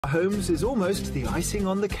Homes is almost the icing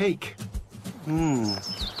on the cake.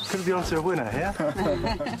 Could be onto a winner here.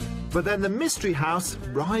 But then the mystery house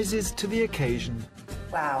rises to the occasion.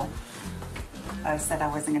 Wow. I said I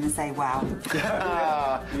wasn't going to say wow.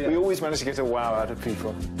 Yeah. We always manage to get a wow out of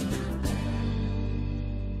people.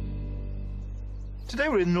 Today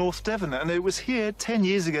we're in North Devon, and it was here 10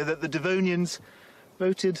 years ago that the Devonians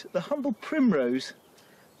voted the humble primrose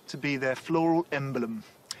to be their floral emblem.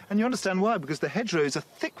 And you understand why, because the hedgerows are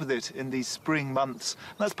thick with it in these spring months.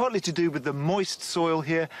 And that's partly to do with the moist soil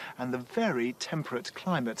here and the very temperate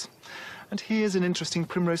climate. And here's an interesting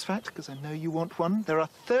primrose fact, because I know you want one. There are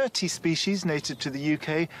 30 species native to the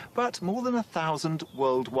UK, but more than 1,000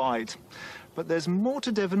 worldwide. But there's more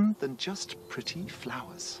to Devon than just pretty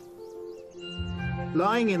flowers.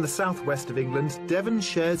 Lying in the southwest of England, Devon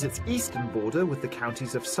shares its eastern border with the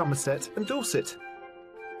counties of Somerset and Dorset.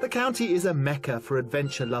 The county is a mecca for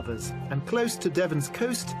adventure lovers, and close to Devon's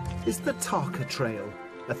coast is the Tarka Trail,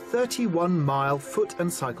 a 31-mile foot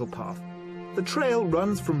and cycle path. The trail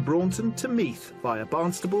runs from Braunton to Meath via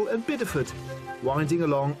Barnstaple and Bideford, winding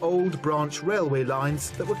along old branch railway lines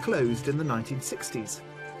that were closed in the 1960s.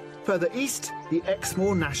 Further east, the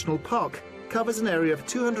Exmoor National Park covers an area of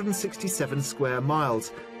 267 square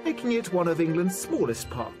miles, making it one of England's smallest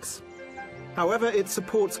parks. However, it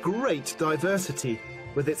supports great diversity,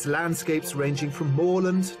 with its landscapes ranging from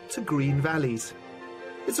moorland to green valleys.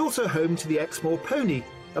 It's also home to the Exmoor pony,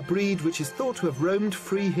 a breed which is thought to have roamed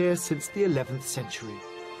free here since the 11th century.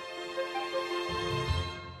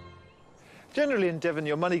 Generally in Devon,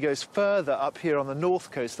 your money goes further up here on the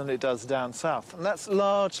north coast than it does down south, and that's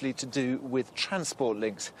largely to do with transport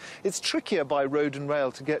links. It's trickier by road and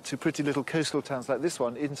rail to get to pretty little coastal towns like this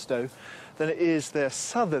one, Instow, than it is their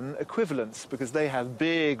southern equivalents, because they have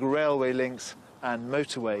big railway links and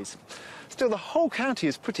motorways. Still, the whole county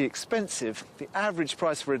is pretty expensive. The average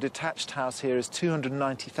price for a detached house here is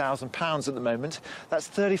 £290,000 at the moment. That's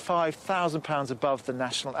 £35,000 above the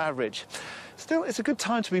national average. Still, it's a good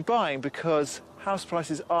time to be buying because house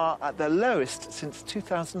prices are at their lowest since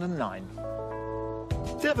 2009.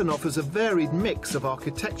 Devon offers a varied mix of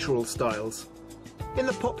architectural styles. In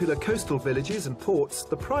the popular coastal villages and ports,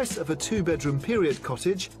 the price of a two-bedroom period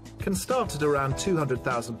cottage can start at around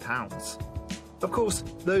 £200,000. Of course,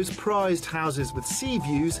 those prized houses with sea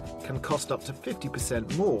views can cost up to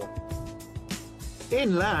 50% more.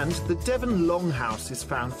 Inland, the Devon Longhouse is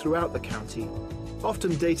found throughout the county.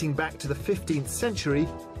 Often dating back to the 15th century,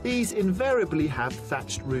 these invariably have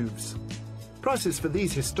thatched roofs. Prices for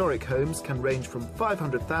these historic homes can range from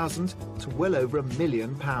 £500,000 to well over £1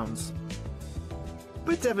 million.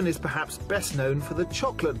 But Devon is perhaps best known for the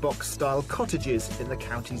chocolate box-style cottages in the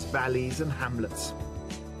county's valleys and hamlets.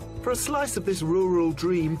 For a slice of this rural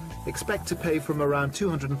dream, expect to pay from around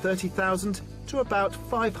 £230,000 to about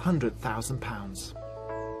 £500,000.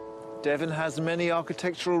 Devon has many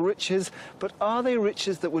architectural riches, but are they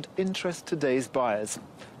riches that would interest today's buyers?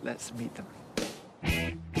 Let's meet them.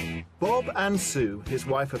 Bob and Sue, his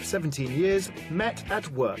wife of 17 years, met at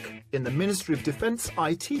work in the Ministry of Defence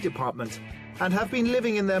IT department and have been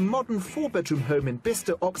living in their modern four-bedroom home in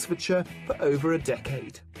Bicester, Oxfordshire for over a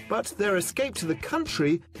decade. But their escape to the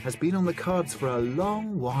country has been on the cards for a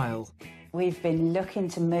long while. We've been looking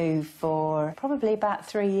to move for probably about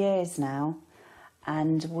 3 years now,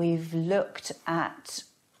 and we've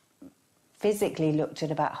physically looked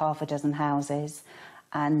at about half a dozen houses,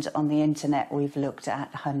 and on the internet we've looked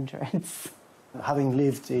at hundreds. Having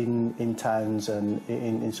lived in towns and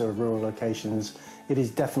in sort of rural locations, it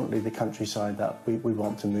is definitely the countryside that we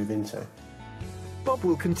want to move into. Bob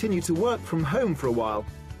will continue to work from home for a while,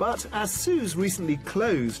 but as Sue's recently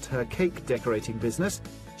closed her cake decorating business,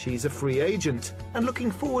 she's a free agent and looking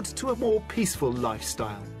forward to a more peaceful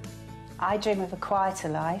lifestyle. I dream of a quieter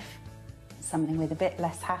life, something with a bit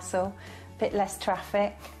less hassle, a bit less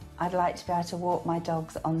traffic. I'd like to be able to walk my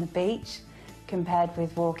dogs on the beach compared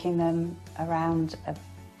with walking them around a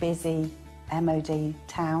busy MOD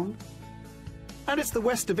town. And it's the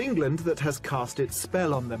west of England that has cast its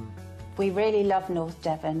spell on them. We really love North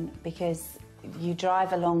Devon because you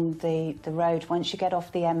drive along the road, once you get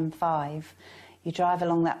off the M5, you drive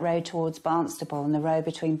along that road towards Barnstaple and the road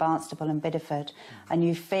between Barnstaple and Bideford, and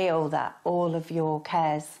you feel that all of your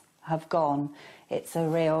cares have gone. It's a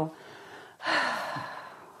real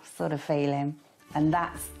sort of feeling, and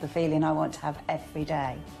that's the feeling I want to have every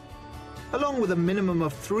day. Along with a minimum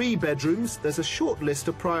of 3 bedrooms, there's a short list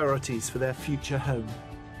of priorities for their future home.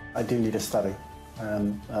 I do need a study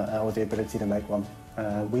or the ability to make one.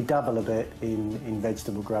 We dabble a bit in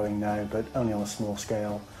vegetable growing now, but only on a small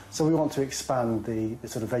scale. So we want to expand the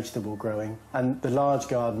sort of vegetable growing. And the large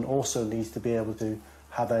garden also needs to be able to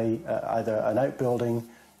have either an outbuilding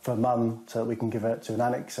for mum so that we can give it to an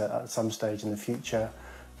annex at some stage in the future,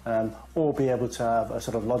 or be able to have a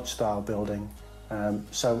sort of lodge-style building.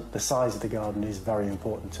 So the size of the garden is very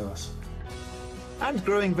important to us. And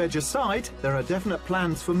growing veg aside, there are definite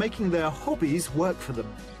plans for making their hobbies work for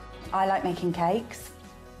them. I like making cakes.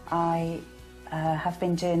 I have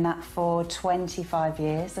been doing that for 25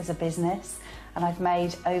 years as a business, and I've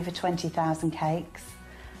made over 20,000 cakes,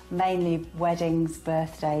 mainly weddings,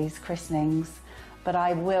 birthdays, christenings, but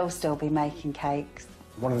I will still be making cakes.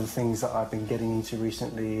 One of the things that I've been getting into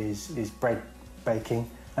recently is bread baking,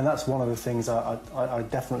 and that's one of the things I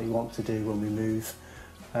definitely want to do when we move.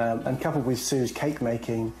 And coupled with Sue's cake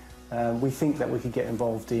making, we think that we could get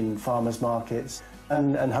involved in farmers markets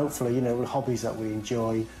and hopefully, you know, with hobbies that we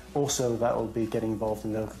enjoy. Also, that will be getting involved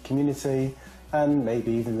in the local community, and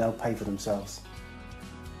maybe even they'll pay for themselves.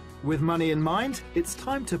 With money in mind, it's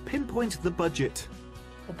time to pinpoint the budget.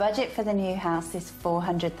 The budget for the new house is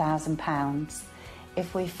 £400,000.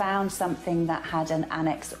 If we found something that had an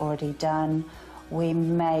annex already done, we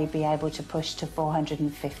may be able to push to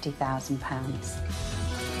 £450,000.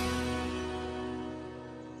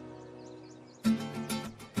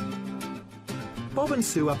 Bob and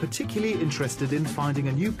Sue are particularly interested in finding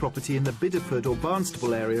a new property in the Bideford or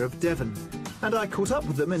Barnstaple area of Devon, and I caught up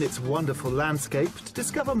with them in its wonderful landscape to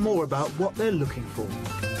discover more about what they're looking for.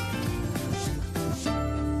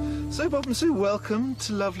 So, Bob and Sue, welcome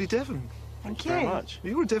to lovely Devon. Thank you very much.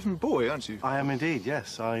 You're a Devon boy, aren't you? I am indeed,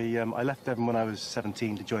 yes. I left Devon when I was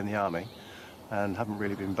 17 to join the army and haven't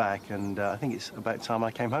really been back, and I think it's about time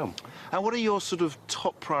I came home. And what are your sort of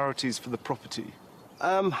top priorities for the property?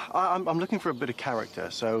 I'm looking for a bit of character,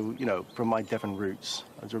 so, you know, from my Devon roots,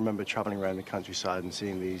 I just remember travelling around the countryside and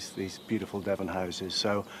seeing these beautiful Devon houses,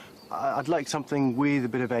 so I'd like something with a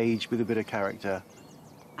bit of age, with a bit of character.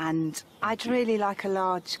 And I'd really like a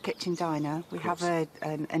large kitchen diner. We have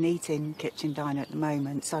an eat-in kitchen diner at the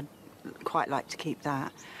moment, so I'd quite like to keep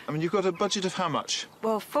that. I mean, you've got a budget of how much?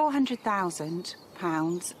 Well,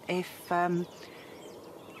 £400,000 if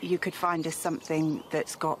you could find us something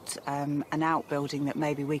that's got an outbuilding that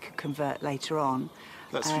maybe we could convert later on.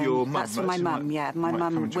 That's for your mum? That's for my mum, yeah. My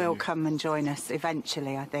mum will come and join us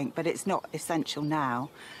eventually, I think, but it's not essential now.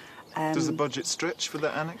 Does the budget stretch for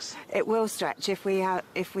that annex? It will stretch. If we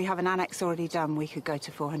have an annex already done, we could go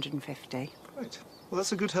to 450. Great. Well,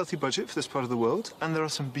 that's a good, healthy budget for this part of the world, and there are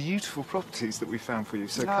some beautiful properties that we found for you.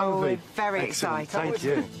 So come with me. We're very excited. Thank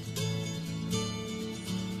you.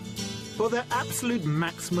 For their absolute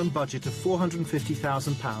maximum budget of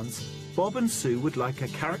 £450,000, Bob and Sue would like a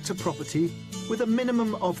character property with a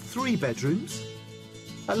minimum of 3 bedrooms,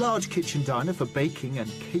 a large kitchen diner for baking and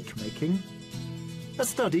cake making, a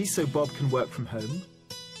study so Bob can work from home,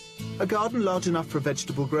 a garden large enough for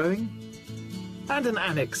vegetable growing, and an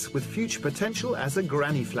annex with future potential as a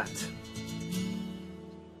granny flat.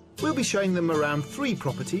 We'll be showing them around 3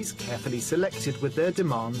 properties carefully selected with their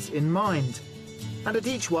demands in mind. And at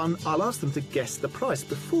each one, I'll ask them to guess the price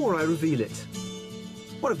before I reveal it.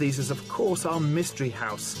 One of these is, of course, our mystery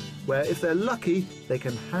house, where if they're lucky, they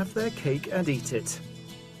can have their cake and eat it.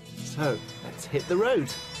 So, let's hit the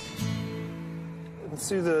road.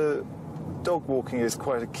 Sue, the dog walking is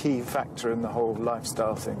quite a key factor in the whole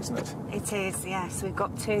lifestyle thing, isn't it? It is, yes. We've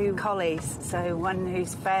got 2 collies, so one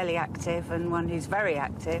who's fairly active and one who's very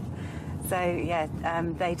active. So, yeah,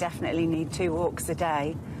 they definitely need 2 walks a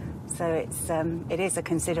day. So it is a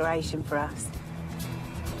consideration for us.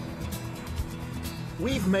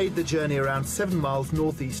 We've made the journey around 7 miles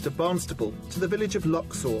northeast of Barnstaple to the village of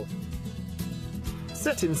Loxhaw.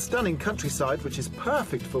 Set in stunning countryside, which is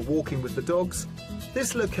perfect for walking with the dogs,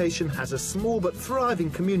 this location has a small but thriving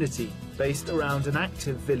community based around an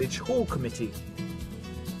active village hall committee.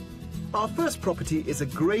 Our first property is a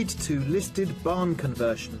Grade 2 listed barn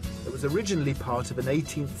conversion that was originally part of an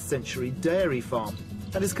 18th century dairy farm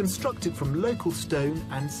and is constructed from local stone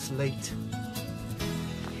and slate.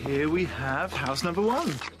 Here we have house number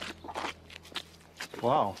 1.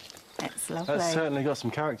 Wow. It's lovely. That's certainly got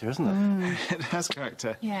some character, isn't it? It has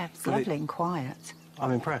character. Yeah, it's lovely and quiet.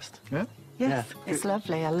 I'm impressed. Yeah? Yes, Yeah. it's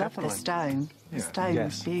lovely. I love the Definitely. stone. The Yeah. stone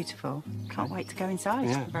Yes. is beautiful. Can't wait to go inside.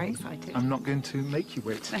 Yeah. Very excited. I'm not going to make you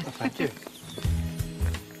wait. Thank you.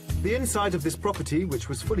 The inside of this property, which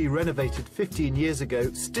was fully renovated 15 years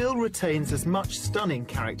ago, still retains as much stunning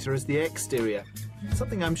character as the exterior,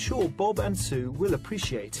 something I'm sure Bob and Sue will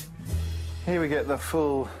appreciate. Here we get the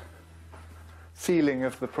full feeling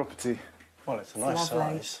of the property. Well, it's a nice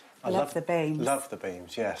lovely. size. Love the beams. Love the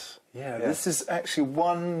beams, yes. Yeah, this is actually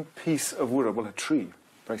one piece of wood, well, a tree,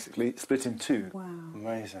 basically, split in 2. Wow.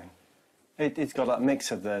 Amazing. It's got that mix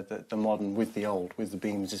of the modern with the old, with the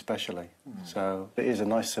beams especially. So it is a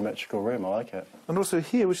nice symmetrical room, I like it. And also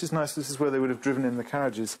here, which is nice, this is where they would have driven in the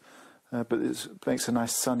carriages, but it makes a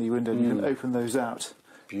nice sunny window, and you can open those out.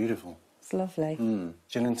 Beautiful. It's lovely.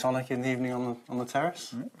 Gin and tonic in the evening on the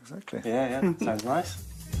terrace? Yeah, exactly. Yeah, sounds nice.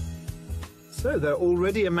 So they're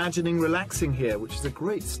already imagining relaxing here, which is a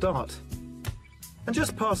great start. And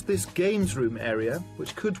just past this games room area,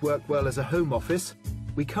 which could work well as a home office,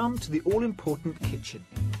 we come to the all-important kitchen.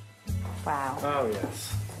 Wow. Oh,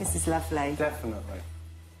 yes. This is lovely. Definitely.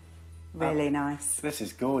 Really nice. This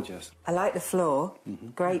is gorgeous. I like the floor.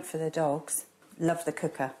 Great for the dogs. Love the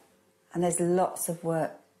cooker. And there's lots of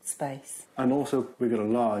work space. And also, we've got a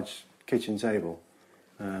large kitchen table.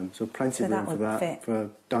 So plenty of room for that, for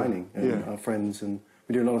dining and our friends. And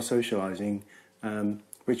we do a lot of socialising,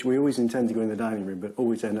 which we always intend to go in the dining room, but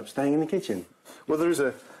always end up staying in the kitchen. Well, there is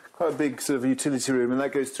quite a big sort of utility room, and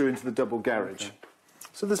that goes through into the double garage. Okay.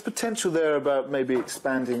 So there's potential there about maybe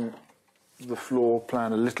expanding the floor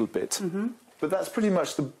plan a little bit. But that's pretty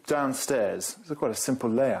much the downstairs. It's quite a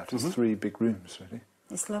simple layout. It's 3 big rooms, really.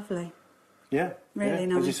 It's lovely. Yeah. Really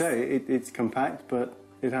nice. As you nice. say, it's compact, but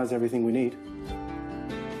it has everything we need.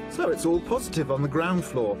 So it's all positive on the ground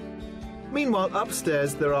floor. Meanwhile,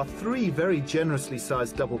 upstairs there are 3 very generously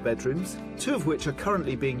sized double bedrooms, 2 of which are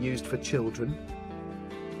currently being used for children,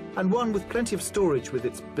 and 1 with plenty of storage with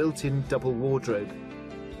its built-in double wardrobe.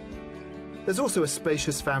 There's also a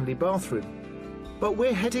spacious family bathroom, but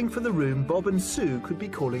we're heading for the room Bob and Sue could be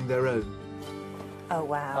calling their own. Oh,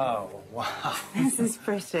 wow. Oh, wow. This is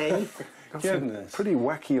pretty. Goodness. Pretty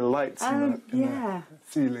wacky lights in yeah. the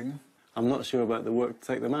ceiling. I'm not sure about the work to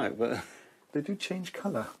take them out, but... They do change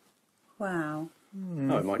colour. Wow.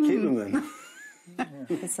 Oh, I might keep them then.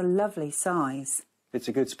 It's a lovely size. It's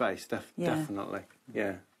a good space, Yeah. definitely.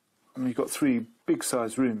 Yeah. I mean, you've got 3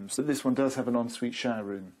 big-sized rooms, but this one does have an ensuite shower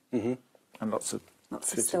room. And lots of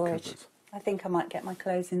fitted storage. cupboards. I think I might get my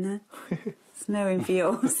clothes in there. There's no room for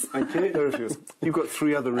yours. Thank you. There are a few. You've got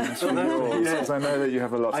 3 other rooms for yours, because I know that you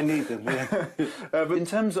have a lot. I need them, yeah. But in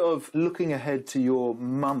terms of looking ahead to your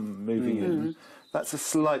mum moving in, that's a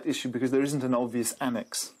slight issue because there isn't an obvious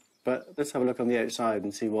annex. But let's have a look on the outside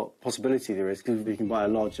and see what possibility there is, because we can buy a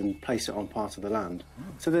lodge and place it on part of the land.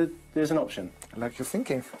 So there's an option. I like your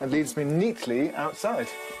thinking. It leads me neatly outside.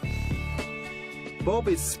 Bob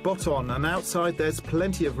is spot on, and outside there's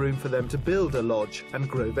plenty of room for them to build a lodge and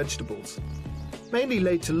grow vegetables. Mainly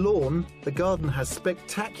laid to lawn, the garden has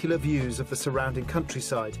spectacular views of the surrounding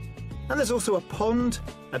countryside. And there's also a pond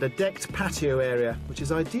and a decked patio area, which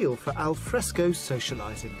is ideal for al fresco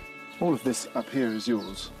socialising. All of this up here is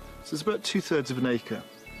yours. So it's about 2/3 of an acre.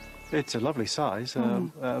 It's a lovely size,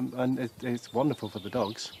 and it's wonderful for the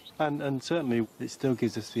dogs. And certainly it still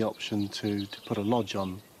gives us the option to put a lodge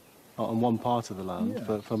on one part of the land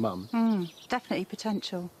for mum. Definitely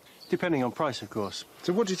potential. Depending on price, of course.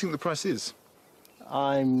 So what do you think the price is?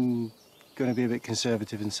 I'm going to be a bit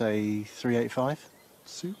conservative and say 385.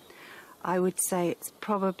 Sue? I would say it's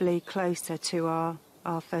probably closer to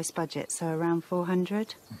our first budget, so around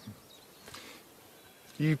 400.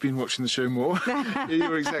 You've been watching the show more.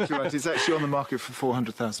 You're exactly right. It's actually on the market for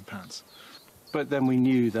 £400,000. But then we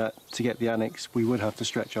knew that to get the annex, we would have to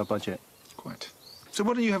stretch our budget. Quite. So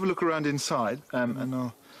why don't you have a look around inside, and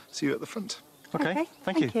I'll see you at the front. Okay,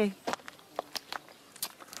 thank you.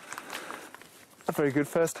 A very good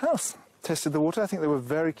first house. Tested the water. I think they were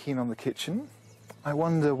very keen on the kitchen. I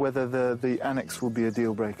wonder whether the annex will be a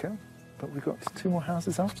deal breaker. But we've got 2 more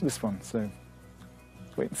houses after this one, so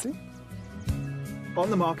wait and see. On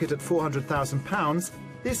the market at £400,000,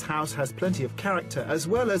 this house has plenty of character, as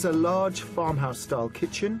well as a large farmhouse-style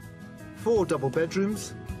kitchen, 4 double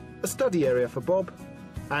bedrooms, a study area for Bob,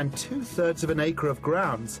 and 2/3 of an acre of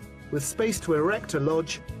grounds, with space to erect a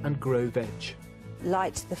lodge and grow veg.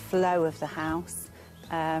 Liked the flow of the house.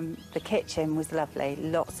 The kitchen was lovely,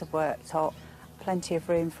 lots of worktop, plenty of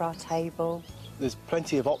room for our table. There's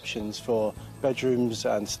plenty of options for bedrooms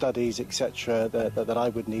and studies, etc., that I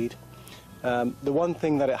would need. The one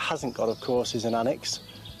thing that it hasn't got, of course, is an annex.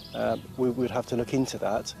 We would have to look into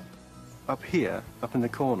that. Up here, up in the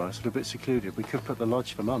corner, sort of a bit secluded, we could put the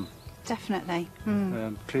lodge for mum. Definitely.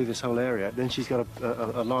 Clear this whole area. Then she's got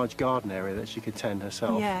a large garden area that she could tend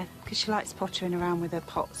herself. Yeah, because she likes pottering around with her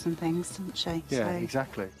pots and things, doesn't she? Yeah, So-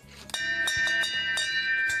 exactly.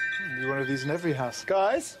 There's one of these in every house.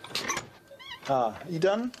 Guys? Are you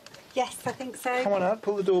done? Yes, I think so. Come on out,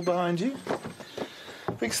 pull the door behind you.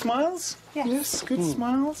 Big smiles? Yes. Yes, good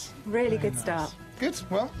smiles. Really good start. Good.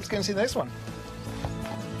 Well, let's go and see the next one.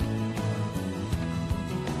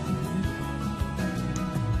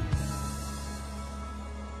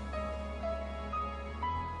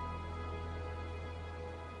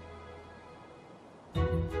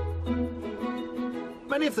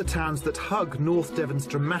 Many of the towns that hug North Devon's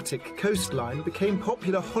dramatic coastline became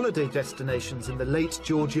popular holiday destinations in the late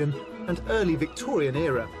Georgian and early Victorian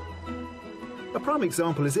era. A prime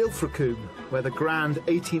example is Ilfracombe, where the grand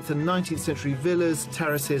 18th and 19th century villas,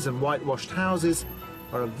 terraces and whitewashed houses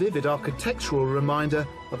are a vivid architectural reminder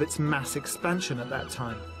of its mass expansion at that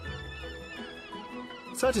time.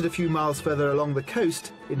 Sited a few miles further along the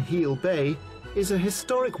coast, in Heel Bay, is a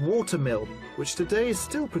historic watermill, which today is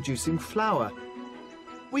still producing flour.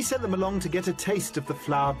 We sent them along to get a taste of the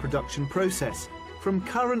flour production process from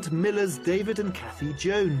current millers David and Kathy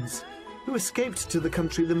Jones, who escaped to the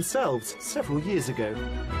country themselves several years ago.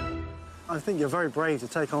 I think you're very brave to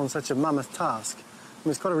take on such a mammoth task. I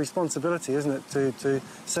mean, it's quite a responsibility, isn't it, to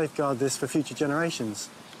safeguard this for future generations?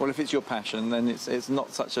 Well, if it's your passion, then it's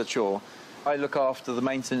not such a chore. I look after the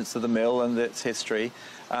maintenance of the mill and its history,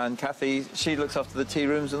 and Kathy, she looks after the tea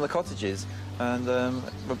rooms and the cottages, and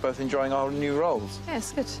we're both enjoying our new roles.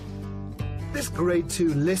 Yes, good. This Grade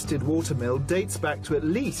 2 listed watermill dates back to at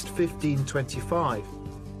least 1525.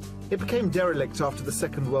 It became derelict after the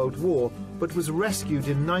Second World War, but was rescued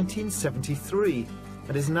in 1973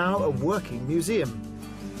 and is now a working museum.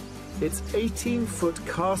 Its 18-foot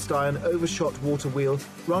cast-iron overshot water wheel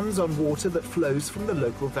runs on water that flows from the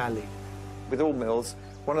local valley. With all mills,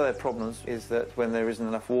 one of their problems is that when there isn't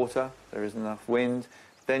enough water, there isn't enough wind,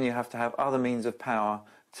 then you have to have other means of power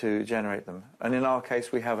to generate them. And in our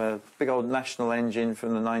case, we have a big old national engine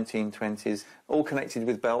from the 1920s, all connected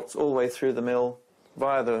with belts all the way through the mill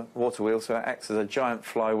via the water wheel, so it acts as a giant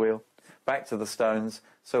flywheel back to the stones,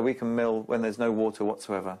 so we can mill when there's no water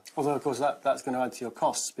whatsoever. Although, of course, that's going to add to your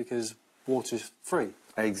costs because water's free.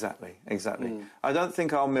 Exactly, exactly. I don't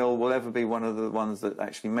think our mill will ever be one of the ones that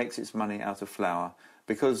actually makes its money out of flour.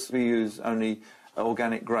 Because we use only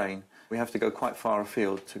organic grain, we have to go quite far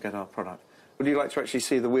afield to get our product. Would you like to actually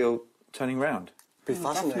see the wheel turning round? Be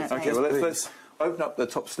fascinating. OK, well, let's open up the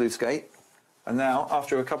top sluice gate. And now,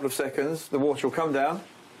 after a couple of seconds, the water will come down,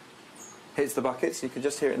 hits the buckets, you can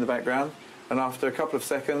just hear it in the background, and after a couple of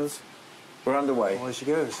seconds, we're underway. Oh, there she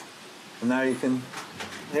goes. And now you can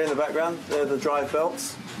hear in the background, they're the drive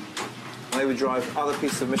belts. And they would drive other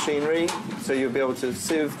pieces of machinery, so you'll be able to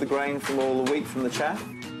sieve the grain from all the wheat from the chaff.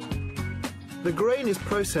 The grain is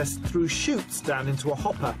processed through chutes down into a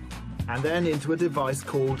hopper, and then into a device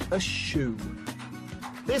called a shoe.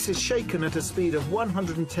 This is shaken at a speed of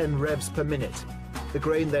 110 revs per minute. The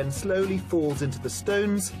grain then slowly falls into the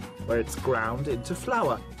stones, where it's ground into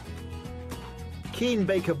flour. Keen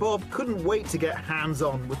baker Bob couldn't wait to get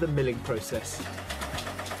hands-on with the milling process.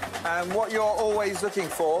 And what you're always looking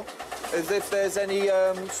for is if there's any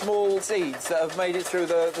small seeds that have made it through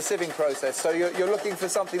the sieving process. So you're looking for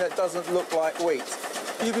something that doesn't look like wheat.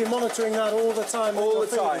 You've been monitoring that all the time? All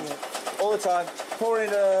the time. All the time. Pour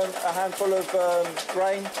in a handful of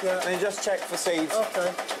grain and just check for seeds.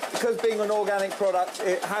 OK. Because being an organic product,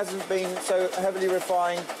 it hasn't been so heavily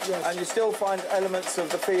refined, and you still find elements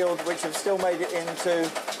of the field which have still made it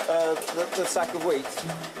into the sack of wheat.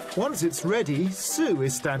 Once it's ready, Sue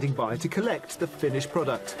is standing by to collect the finished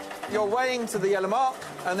product. You're weighing to the yellow mark,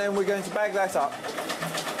 and then we're going to bag that up.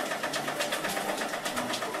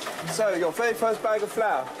 So, your very first bag of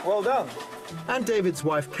flour. Well done. And David's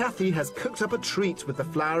wife, Kathy, has cooked up a treat with the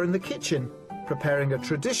flour in the kitchen, preparing a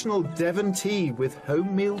traditional Devon tea with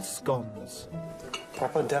home-meal scones.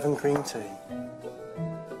 Proper Devon cream tea.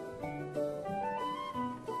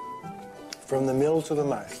 From the mill to the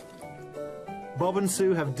mouth. Bob and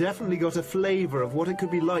Sue have definitely got a flavour of what it could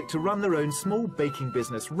be like to run their own small baking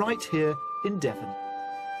business right here in Devon.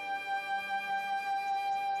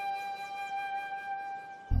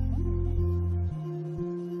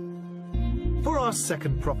 For our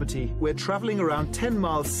second property, we're travelling around 10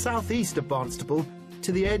 miles southeast of Barnstaple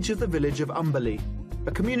to the edge of the village of Umberley,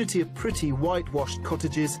 a community of pretty whitewashed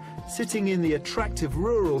cottages sitting in the attractive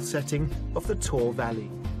rural setting of the Tor Valley.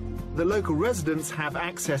 The local residents have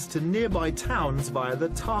access to nearby towns via the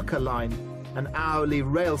Tarka line, an hourly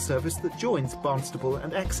rail service that joins Barnstaple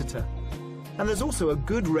and Exeter. And there's also a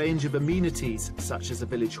good range of amenities, such as a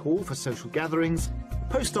village hall for social gatherings, a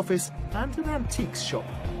post office and an antiques shop.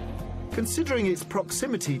 Considering its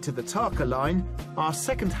proximity to the Tarka line, our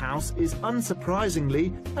second house is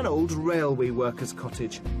unsurprisingly an old railway workers'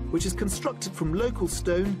 cottage, which is constructed from local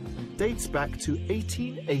stone and dates back to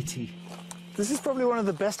 1880. This is probably one of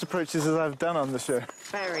the best approaches that I've done on the show.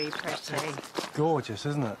 Very pretty. Gorgeous,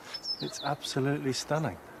 isn't it? It's absolutely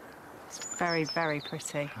stunning. Very, very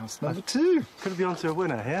pretty. House number 2. Could be onto a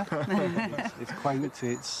winner here. It's quaint.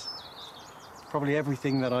 It's probably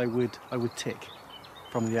everything that I would tick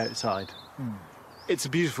from the outside. It's a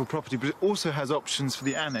beautiful property, but it also has options for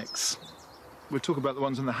the annex. we'll talk about the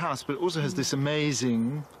ones in the house, but it also has this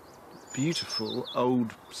amazing, beautiful,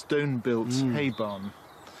 old stone-built hay barn.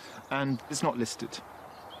 And it's not listed.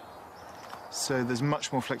 So there's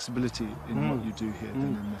much more flexibility in what you do here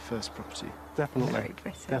than in the first property. Definitely. Very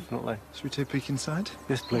pretty. Definitely. Should we take a peek inside?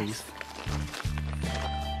 Yes, please.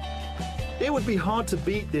 It would be hard to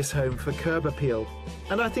beat this home for curb appeal.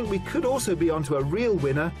 And I think we could also be onto a real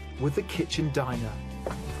winner with the kitchen diner.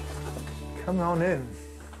 Come on in.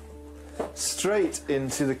 Straight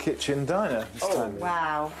into the kitchen diner this time.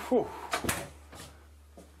 Wow. Whew.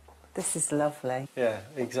 This is lovely. Yeah,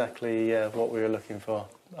 exactly what we were looking for.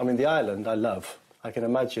 I mean, the island I love. I can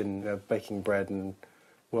imagine baking bread and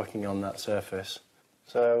working on that surface.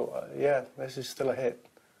 So, yeah, this is still a hit.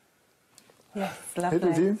 Yes, lovely. Hit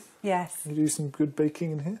with you? Yes, You do some good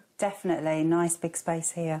baking in here? definitely. Nice big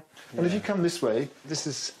space here. And if you come this way, this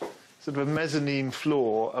is sort of a mezzanine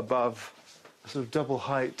floor above a sort of double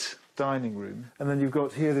height dining room. And then you've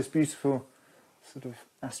got here this beautiful sort of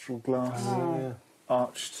astral glass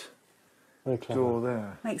arched Very clever. door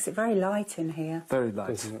there. Makes it very light in here. Very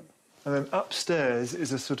light. Isn't it? And then upstairs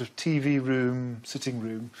is a sort of TV room, sitting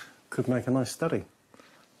room. Could make a nice study.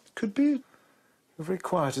 Could be. You're very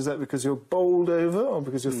quiet. Is that because you're bowled over or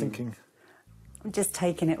because you're thinking? I'm just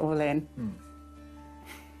taking it all in.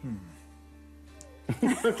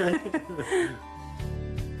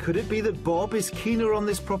 Could it be that Bob is keener on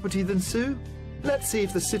this property than Sue? Let's see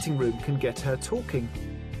if the sitting room can get her talking.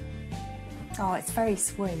 Oh, it's very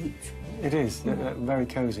sweet. It is. Very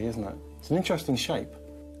cosy, isn't it? It's an interesting shape.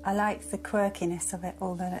 I like the quirkiness of it,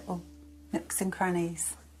 all the little nooks and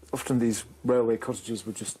crannies. Often these railway cottages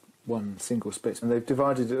were just one single space, and they've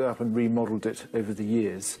divided it up and remodelled it over the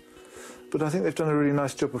years. But I think they've done a really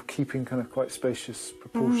nice job of keeping kind of quite spacious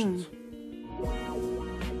proportions.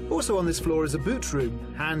 Also on this floor is a boot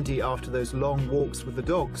room, handy after those long walks with the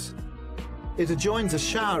dogs. It adjoins a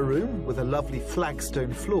shower room with a lovely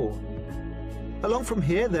flagstone floor. Along from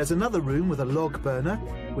here, there's another room with a log burner,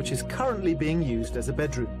 which is currently being used as a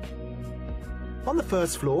bedroom. On the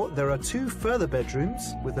first floor, there are 2 further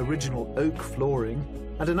bedrooms with original oak flooring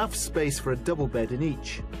and enough space for a double bed in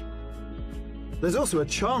each. There's also a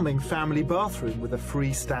charming family bathroom with a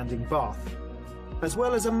freestanding bath, as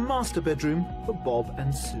well as a master bedroom for Bob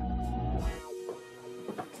and Sue.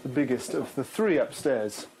 It's the biggest of the 3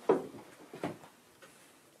 upstairs.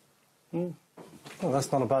 Well,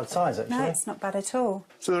 that's not a bad size, actually. No, it's not bad at all.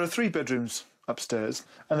 So there are 3 bedrooms upstairs,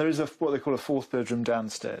 and there is what they call a 4th bedroom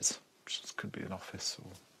downstairs, which could be an office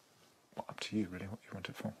or up to you, really, what you want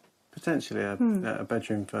it for. Potentially a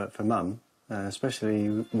bedroom for Mum,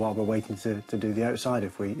 especially while we're waiting to do the outside.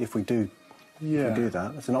 If we do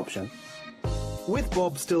that, it's an option. With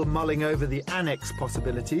Bob still mulling over the annex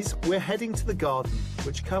possibilities, we're heading to the garden,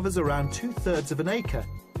 which covers around 2/3 of an acre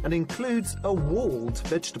and includes a walled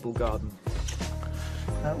vegetable garden.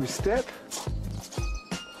 Out we step.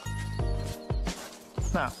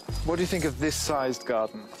 Now, what do you think of this sized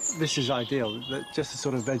garden? This is ideal. Just the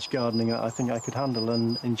sort of veg gardening I think I could handle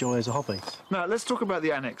and enjoy as a hobby. Now, let's talk about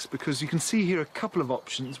the annex, because you can see here a couple of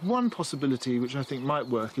options. One possibility, which I think might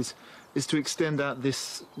work, is to extend out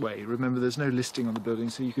this way. Remember, there's no listing on the building,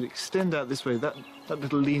 so you could extend out this way. That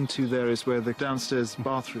little lean-to there is where the downstairs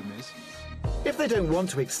bathroom is. If they don't want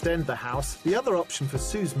to extend the house, the other option for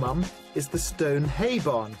Sue's mum is the stone hay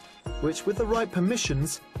barn, which with the right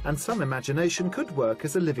permissions and some imagination could work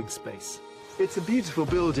as a living space. It's a beautiful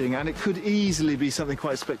building, and it could easily be something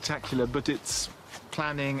quite spectacular, but it's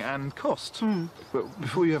planning and cost. But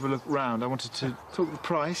before you have a look round, I wanted to talk the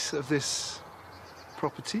price of this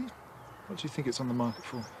property. What do you think it's on the market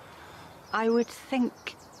for? I would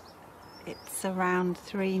think it's around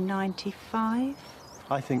 395.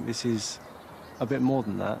 I think this is a bit more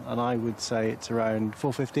than that, and I would say it's around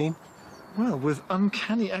 415. Well, with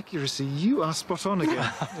uncanny accuracy, you are spot on again.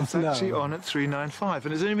 It's actually on at 395,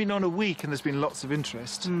 and it's only been on a week, and there's been lots of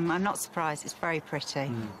interest. I'm not surprised. It's very pretty.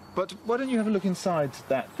 But why don't you have a look inside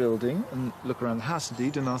that building and look around the house,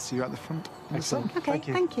 indeed, and I'll see you at the front. Excellent. Okay,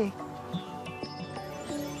 thank you.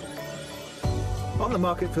 On the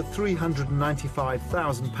market for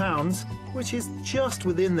 £395,000, which is just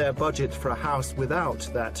within their budget for a house without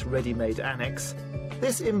that ready-made annex,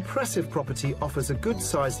 this impressive property offers a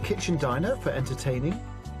good-sized kitchen diner for entertaining,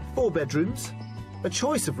 4 bedrooms, a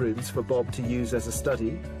choice of rooms for Bob to use as a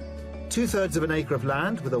study, 2/3 of an acre of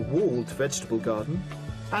land with a walled vegetable garden,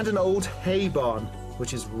 and an old hay barn,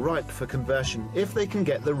 which is ripe for conversion if they can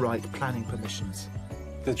get the right planning permissions.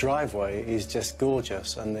 The driveway is just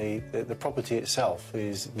gorgeous, and the property itself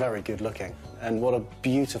is very good looking. And what a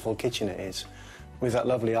beautiful kitchen it is, with that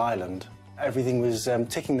lovely island. Everything was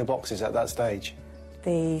ticking the boxes at that stage.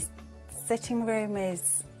 The sitting room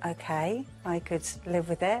is okay. I could live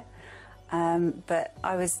with it. But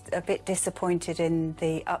I was a bit disappointed in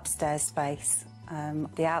the upstairs space.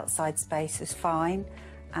 The outside space was fine,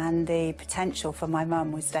 and the potential for my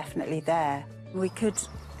mum was definitely there. We could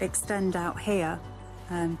extend out here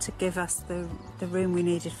to give us the room we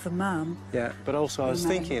needed for mum. Yeah, but also I was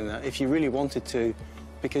thinking that if you really wanted to,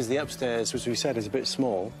 because the upstairs, as we said, is a bit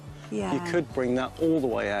small, Yeah. you could bring that all the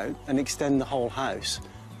way out and extend the whole house,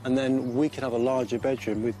 and then we could have a larger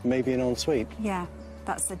bedroom with maybe an ensuite. Yeah,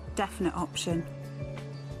 that's a definite option.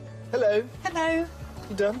 Hello. Hello.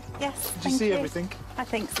 You done? Yes, Did you see everything? I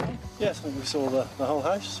think so. Yes, I think we saw the whole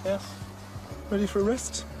house, yes. Ready for a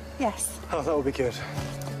rest? Yes. Oh, that would be good.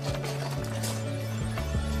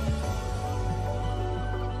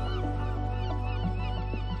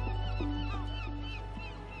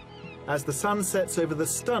 As the sun sets over the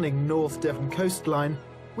stunning North Devon coastline,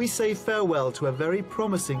 we say farewell to a very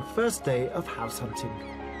promising first day of house hunting.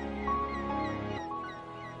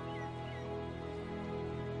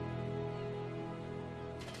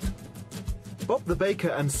 Bob the baker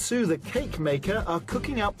and Sue the cake maker are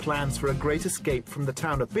cooking out plans for a great escape from the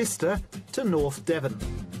town of Bicester to North Devon.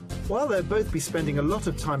 While they'll both be spending a lot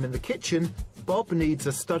of time in the kitchen, Bob needs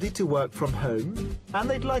a study to work from home, and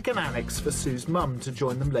they'd like an annex for Sue's mum to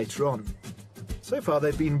join them later on. So far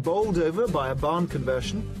they've been bowled over by a barn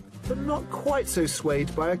conversion, but not quite so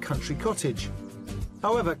swayed by a country cottage.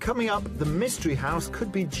 However, coming up, the mystery house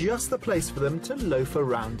could be just the place for them to loaf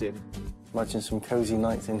around in. Imagine some cosy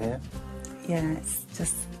nights in here. Yeah, it's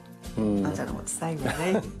just... I don't know what to say,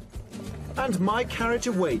 really. And my carriage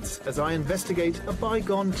awaits as I investigate a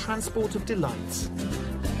bygone transport of delights.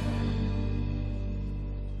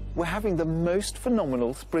 We're having the most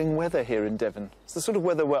phenomenal spring weather here in Devon. It's the sort of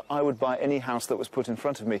weather where I would buy any house that was put in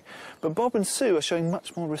front of me. But Bob and Sue are showing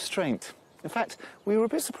much more restraint. In fact, we were a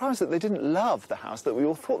bit surprised that they didn't love the house that we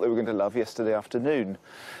all thought they were going to love yesterday afternoon.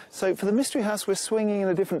 So for the mystery house, we're swinging in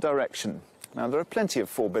a different direction. Now, there are plenty of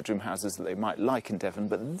four-bedroom houses that they might like in Devon,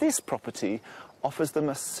 but this property offers them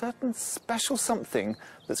a certain special something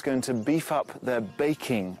that's going to beef up their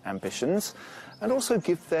baking ambitions and also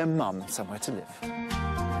give their mum somewhere to live.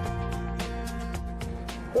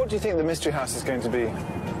 What do you think the mystery house is going to be?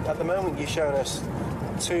 At the moment, you've shown us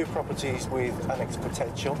two properties with annex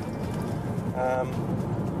potential.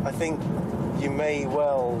 I think you may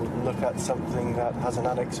well look at something that has an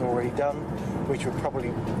annex already done, which would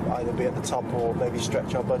probably either be at the top or maybe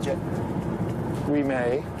stretch our budget. We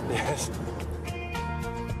may. Yes.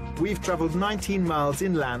 We've travelled 19 miles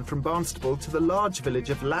inland from Barnstaple to the large village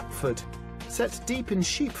of Lapford, set deep in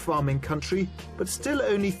sheep farming country, but still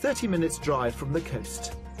only 30 minutes drive from the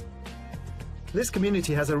coast. This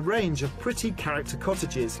community has a range of pretty character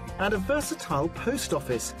cottages and a versatile post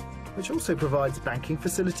office, which also provides banking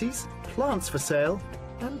facilities, plants for sale,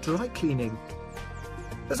 and dry cleaning.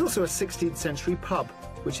 There's also a 16th century pub,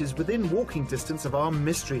 which is within walking distance of our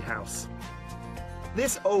mystery house.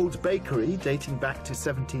 This old bakery, dating back to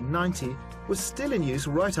 1790, was still in use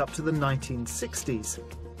right up to the 1960s.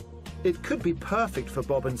 It could be perfect for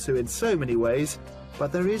Bob and Sue in so many ways,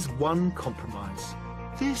 but there is one compromise.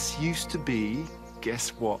 This used to be, guess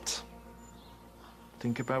what?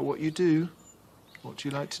 Think about what you do. What do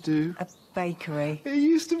you like to do? A bakery. It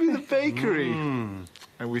used to be the bakery. And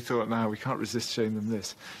we thought, no, we can't resist showing them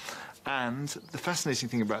this. And the fascinating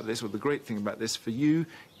thing about this, or the great thing about this for you,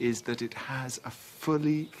 is that it has a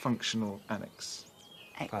fully functional annex.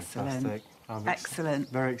 Excellent. Fantastic. Excellent.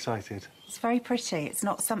 Very excited. It's very pretty. It's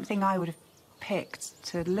not something I would have picked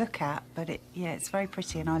to look at, but it's very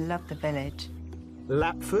pretty, and I love the village.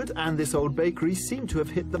 Lapford and this old bakery seem to have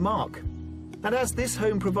hit the mark. And as this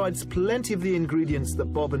home provides plenty of the ingredients that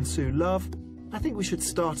Bob and Sue love, I think we should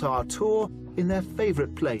start our tour in their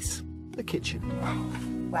favourite place, the kitchen.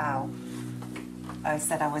 Wow. I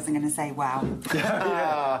said I wasn't going to say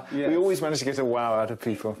wow. We always manage to get a wow out of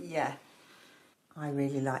people. Yeah. I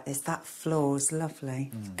really like this. That floor's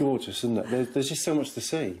lovely. It's gorgeous, isn't it? There's just so much to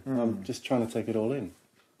see. I'm just trying to take it all in.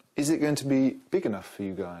 Is it going to be big enough for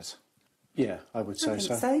you guys? Yeah, I would say I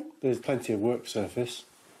think so. There's plenty of work surface.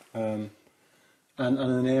 And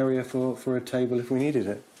an area for a table if we needed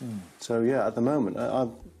it. So, yeah, at the moment,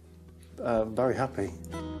 I'm very happy.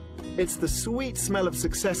 It's the sweet smell of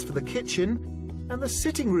success for the kitchen, and the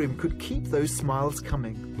sitting room could keep those smiles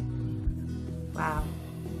coming. Wow.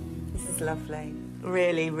 This is lovely.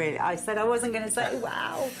 Really, really. I said I wasn't going to say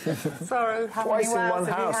wow. Sorry, how many Twice in wows one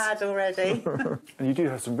have house. we had already? And you do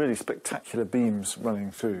have some really spectacular beams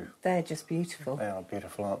running through. They're just beautiful. They are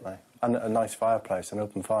beautiful, aren't they? And a nice fireplace, an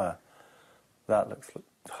open fire. That looks...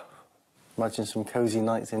 Imagine some cosy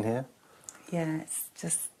nights in here. Yeah, it's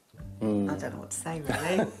just I don't know what to say,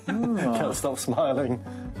 really. Can't stop smiling.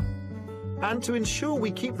 And to ensure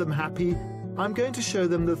we keep them happy, I'm going to show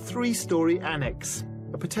them the 3-storey annex,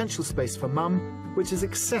 a potential space for Mum, which is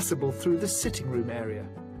accessible through the sitting room area.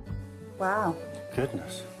 Wow.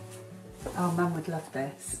 Goodness. Oh, Mum would love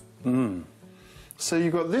this. So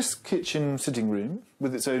you've got this kitchen sitting room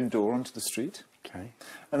with its own door onto the street. Okay.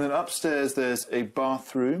 And then upstairs there's a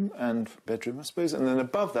bathroom and bedroom, I suppose, and then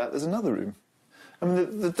above that there's another room. I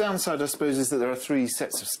mean, the downside, I suppose, is that there are 3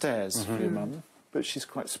 sets of stairs for your mum, but she's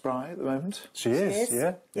quite spry at the moment. She is.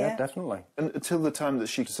 is. Yeah, definitely. And until the time that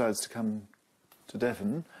she decides to come to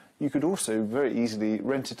Devon, you could also very easily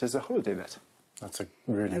rent it as a holiday let. That's a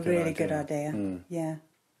really A good really idea. good idea. Yeah.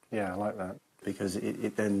 Yeah, I like that. Because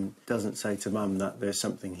it then doesn't say to Mum that there's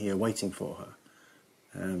something here waiting for her.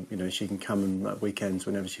 You know, she can come at weekends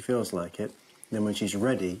whenever she feels like it. Then when she's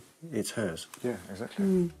ready, it's hers. Yeah, exactly.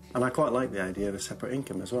 And I quite like the idea of a separate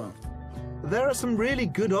income as well. There are some really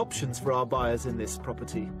good options for our buyers in this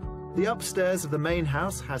property. The upstairs of the main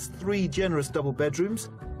house has 3 generous double bedrooms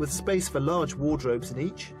with space for large wardrobes in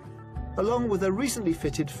each, along with a recently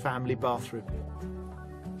fitted family bathroom.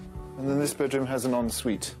 And then this bedroom has an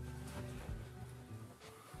ensuite.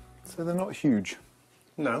 So they're not huge.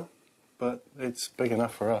 No, but it's big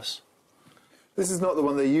enough for us. This is not the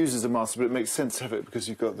one they use as a master, but it makes sense to have it because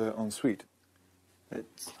you've got the ensuite.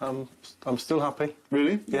 I'm still happy.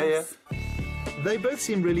 Really? Yeah. They both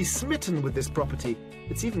seem really smitten with this property.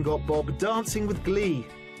 It's even got Bob dancing with glee.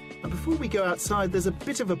 And before we go outside, there's a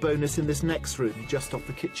bit of a bonus in this next room, just off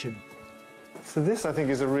the kitchen. So this, I think,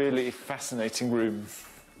 is a really fascinating room.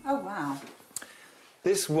 Oh, wow.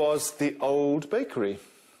 This was the old bakery.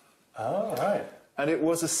 Oh, right. And it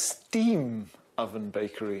was a steam oven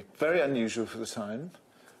bakery. Very unusual for the time.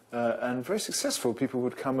 And very successful. People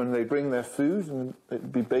would come and they'd bring their food and it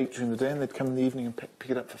would be baked during the day and they'd come in the evening and pick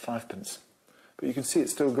it up for 5p. But you can see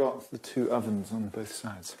it's still got the 2 ovens on both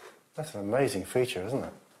sides. That's an amazing feature, isn't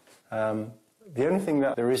it? The only thing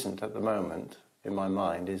that there isn't at the moment, in my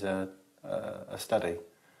mind, is a study.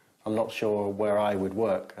 I'm not sure where I would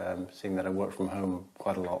work, seeing that I work from home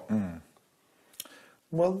quite a lot.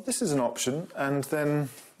 Well, this is an option, and then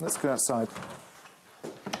let's go outside.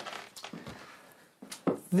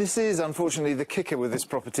 This is, unfortunately, the kicker with this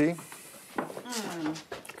property,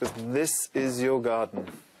 because this is your garden.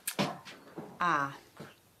 Ah,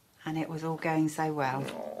 and it was all going so well.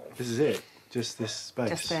 This is it? Just this space?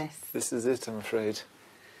 Just this. This is it, I'm afraid.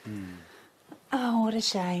 Oh, what a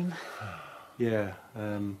shame. Yeah,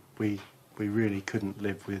 we really couldn't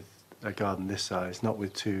live with a garden this size, not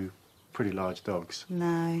with 2 pretty large dogs.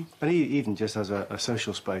 No. And even just as a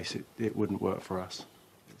social space, it wouldn't work for us.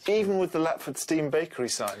 Even with the Lapford Steam Bakery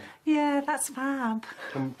sign. Yeah, that's fab.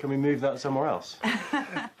 Can we move that somewhere else?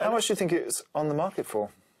 How much do you think it's on the market for?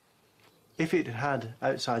 If it had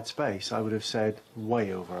outside space, I would have said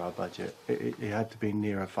way over our budget. It had to be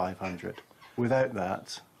nearer 500. Without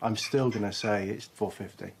that, I'm still going to say it's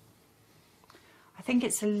 450. I think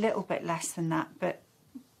it's a little bit less than that, but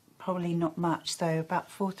probably not much, so about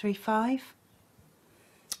 435.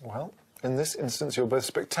 Well, in this instance, you're both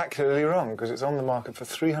spectacularly wrong, because it's on the market for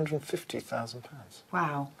 £350,000.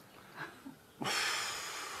 Wow.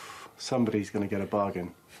 Somebody's going to get a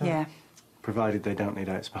bargain. Yeah. Provided they don't need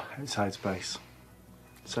outside space.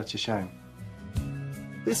 Such a shame.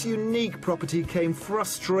 This unique property came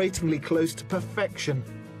frustratingly close to perfection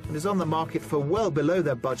and is on the market for well below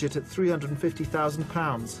their budget at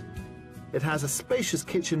 £350,000. It has a spacious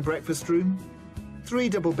kitchen breakfast room, 3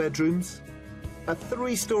 double bedrooms, a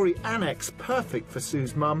 3-storey annex perfect for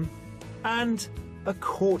Sue's mum, and a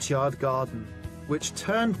courtyard garden, which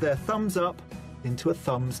turned their thumbs up into a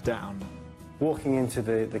thumbs down. Walking into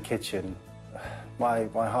the kitchen, my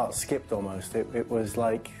heart skipped almost. It was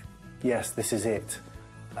like, yes, this is it.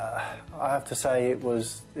 I have to say it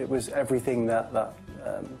was everything that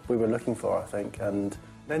we were looking for, I think. And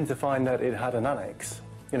then to find that it had an annex,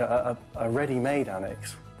 you know, a ready-made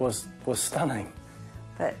annex, was stunning.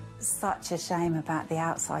 But such a shame about the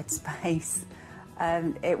outside space.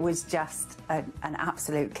 It was just an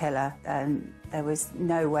absolute killer. There was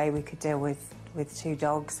no way we could deal with 2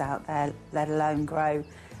 dogs out there, let alone grow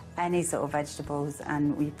any sort of vegetables,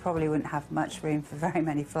 and we probably wouldn't have much room for very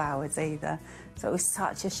many flowers either. So it was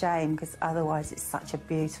such a shame, because otherwise it's such a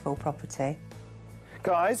beautiful property.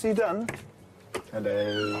 Guys, are you done?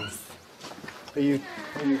 Hello. Are you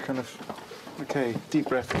kind of... OK, deep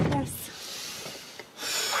breath. Yes.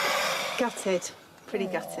 Gutted. Pretty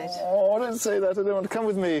gutted. Oh, don't say that. I don't want to come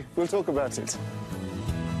with me. We'll talk about it.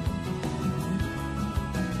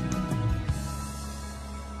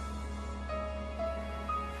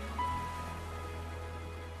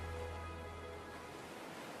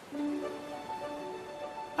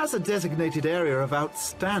 As a designated area of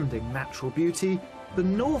outstanding natural beauty, the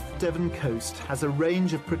North Devon coast has a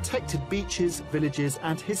range of protected beaches, villages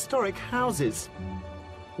and historic houses.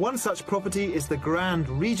 One such property is the grand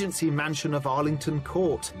Regency mansion of Arlington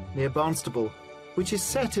Court, near Barnstaple, which is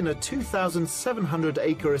set in a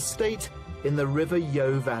 2,700-acre estate in the River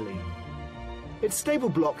Yeo Valley. Its stable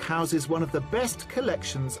block houses one of the best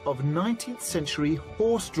collections of 19th century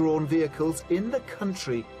horse-drawn vehicles in the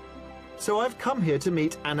country. So I've come here to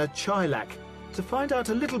meet Anna Chilak to find out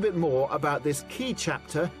a little bit more about this key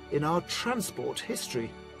chapter in our transport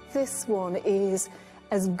history. This one is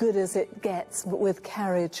as good as it gets with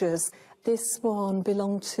carriages. This one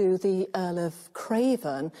belonged to the Earl of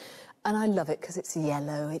Craven, and I love it because it's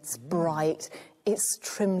yellow, it's bright, it's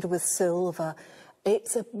trimmed with silver.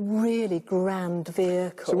 It's a really grand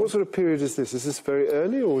vehicle. So what sort of period is this? Is this very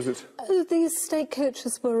early, or was it...? These state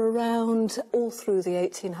coaches were around all through the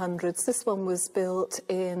 1800s. This one was built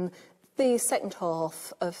in the second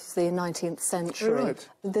half of the 19th century. Oh, right.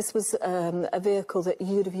 This was a vehicle that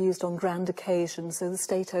you'd have used on grand occasions, so the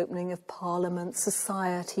state opening of Parliament,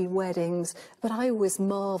 society, weddings. But I always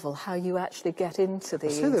marvel how you actually get into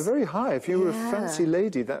these. I say they're very high. If you were a fancy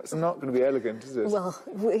lady, that's not going to be elegant, is it? Well,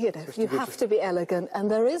 you know, you have to be elegant,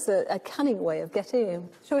 and there is a cunning way of getting in.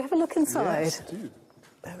 Shall we have a look inside? Yes, do.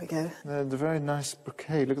 There we go. The very nice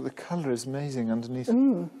bouquet. Look at the colour, is amazing underneath.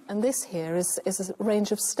 And this here is a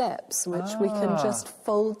range of steps which we can just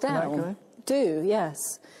fold down. Okay. Do,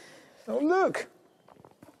 yes. Oh, look!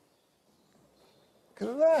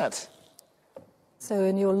 Look at that. So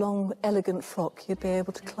in your long, elegant frock, you'd be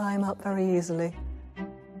able to climb up very easily.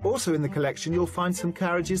 Also in the collection, you'll find some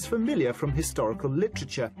carriages familiar from historical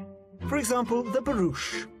literature. For example, the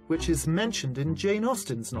barouche, which is mentioned in Jane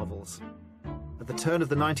Austen's novels. At the turn of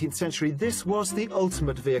the 19th century, this was the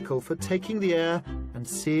ultimate vehicle for taking the air and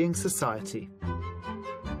seeing society.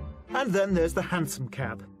 And then there's the hansom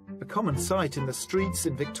cab. A common sight in the streets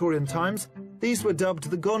in Victorian times, these were dubbed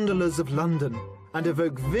the gondolas of London and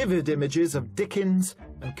evoke vivid images of Dickens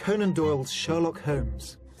and Conan Doyle's Sherlock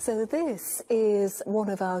Holmes. So this is one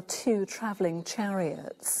of our two travelling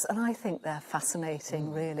chariots, and I think they're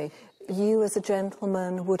fascinating, really. You, as a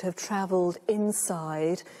gentleman, would have travelled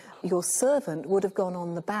inside. Your servant would have gone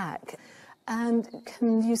on the back. And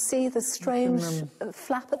can you see the strange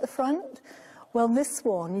flap at the front? Well, this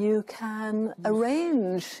one, you can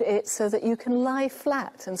arrange it so that you can lie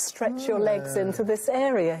flat and stretch your legs into this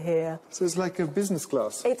area here. So it's like a business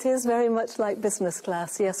class? It is very much like business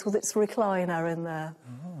class, yes, with its recliner in there.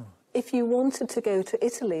 If you wanted to go to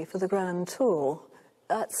Italy for the Grand Tour,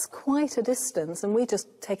 that's quite a distance, and we just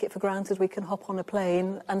take it for granted we can hop on a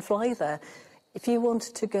plane and fly there. If you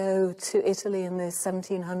wanted to go to Italy in the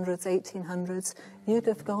 1700s, 1800s, you'd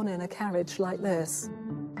have gone in a carriage like this.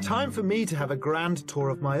 Time for me to have a grand tour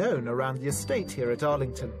of my own around the estate here at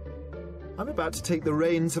Arlington. I'm about to take the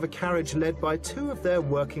reins of a carriage led by two of their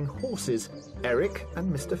working horses, Eric and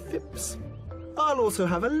Mr. Phipps. I'll also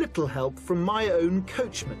have a little help from my own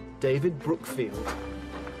coachman, David Brookfield.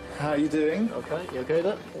 How are you doing? Okay, you okay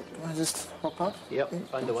there? Can I just hop up? Yep,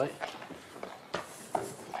 find a way.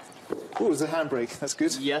 Oh, there's a handbrake. That's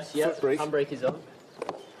good. Yes, Foot brake. handbrake is on.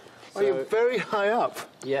 Oh, you're very high up.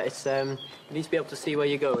 Yeah, it's you need to be able to see where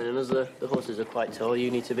you're going, and as the horses are quite tall,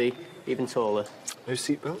 you need to be even taller. No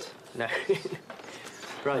seatbelt? No.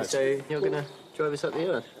 Right, so you're going to drive us up the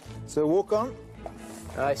earth. So walk on.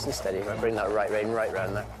 Nice and steady, right, bring that right rein right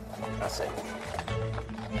round there. That's it.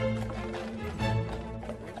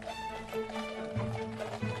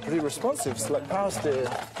 Pretty responsive. It's like power steer.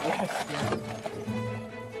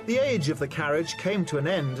 The age of the carriage came to an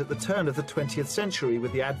end at the turn of the 20th century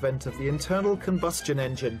with the advent of the internal combustion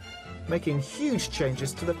engine, making huge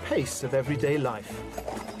changes to the pace of everyday life.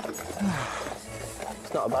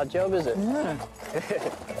 It's not a bad job, is it? No.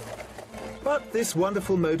 But this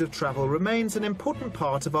wonderful mode of travel remains an important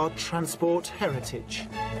part of our transport heritage.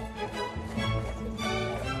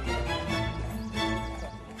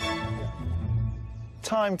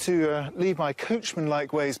 Time to leave my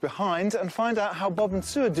coachman-like ways behind and find out how Bob and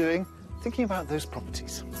Sue are doing, thinking about those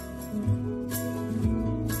properties.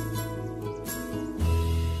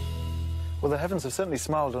 Well, the heavens have certainly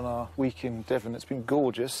smiled on our week in Devon. It's been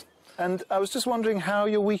gorgeous. And I was just wondering how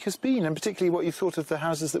your week has been, and particularly what you thought of the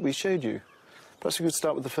houses that we showed you. Perhaps we could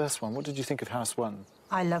start with the first one. What did you think of House 1?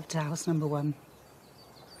 I loved house number 1.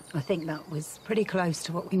 I think that was pretty close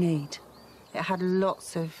to what we need. It had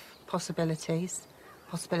lots of possibilities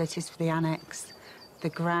for the annex. The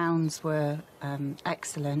grounds were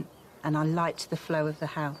excellent, and I liked the flow of the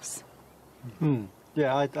house.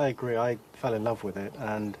 Yeah, I agree. I fell in love with it,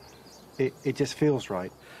 and it just feels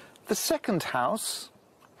right. The second house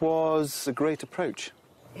was a great approach.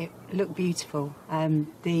 It looked beautiful.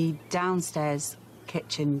 The downstairs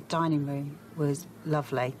kitchen dining room was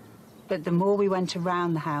lovely. But the more we went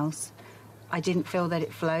around the house, I didn't feel that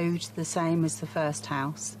it flowed the same as the first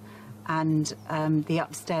house. And the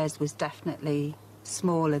upstairs was definitely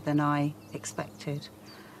smaller than I expected.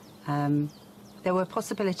 There were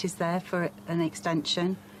possibilities there for an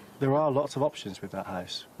extension. There are lots of options with that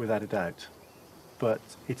house, without a doubt. But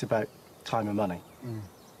it's about time and money.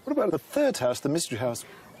 What about the third house, the mystery house?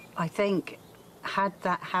 I think had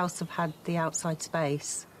that house have had the outside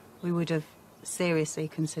space, we would have seriously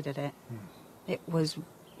considered it. It was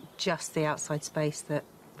just the outside space that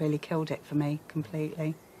really killed it for me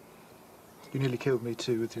completely. You nearly killed me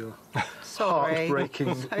too with your Sorry.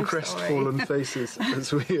 heartbreaking, So crestfallen sorry. faces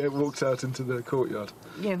as we walked out into the courtyard.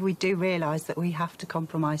 Yeah, we do realise that we have to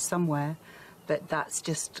compromise somewhere, but that's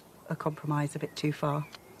just a compromise a bit too far.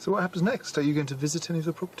 So what happens next? Are you going to visit any of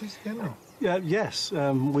the properties again? Or? Yes,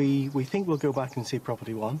 we think we'll go back and see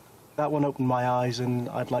property 1. That one opened my eyes and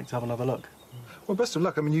I'd like to have another look. Well, best of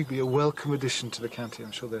luck. I mean, you'd be a welcome addition to the county.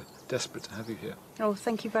 I'm sure they're desperate to have you here. Oh,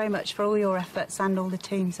 thank you very much for all your efforts and all the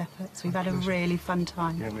team's efforts. We've had a really fun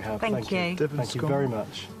time. Yeah, we have. Thank you. Thank you very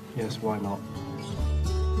much. Yes, why not?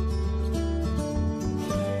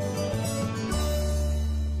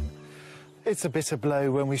 It's a bitter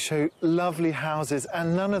blow when we show lovely houses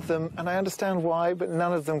and none of them, and I understand why, but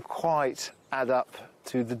none of them quite add up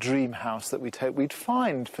to the dream house that we'd hoped we'd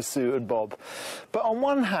find for Sue and Bob. But on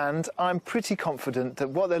one hand, I'm pretty confident that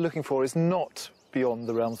what they're looking for is not beyond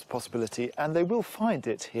the realms of possibility, and they will find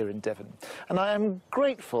it here in Devon. And I am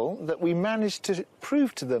grateful that we managed to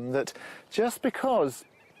prove to them that just because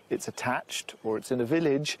it's attached or it's in a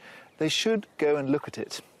village, they should go and look at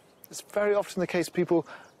it. It's very often the case people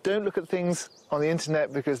don't look at things on the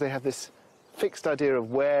internet because they have this fixed idea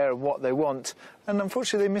of where and what they want, and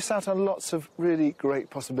unfortunately they miss out on lots of really great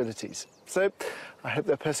possibilities. So I hope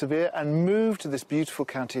they'll persevere and move to this beautiful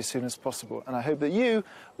county as soon as possible, and I hope that you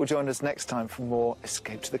will join us next time for more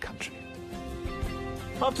Escape to the Country.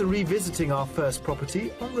 After revisiting our first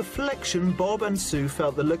property, on reflection, Bob and Sue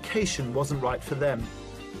felt the location wasn't right for them.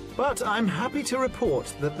 But I'm happy to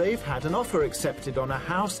report that they've had an offer accepted on a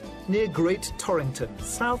house near Great Torrington,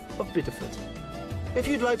 south of Bideford. If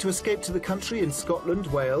you'd like to escape to the country in Scotland,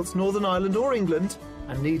 Wales, Northern Ireland or England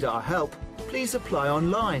and need our help, please apply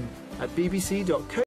online at bbc.co.uk.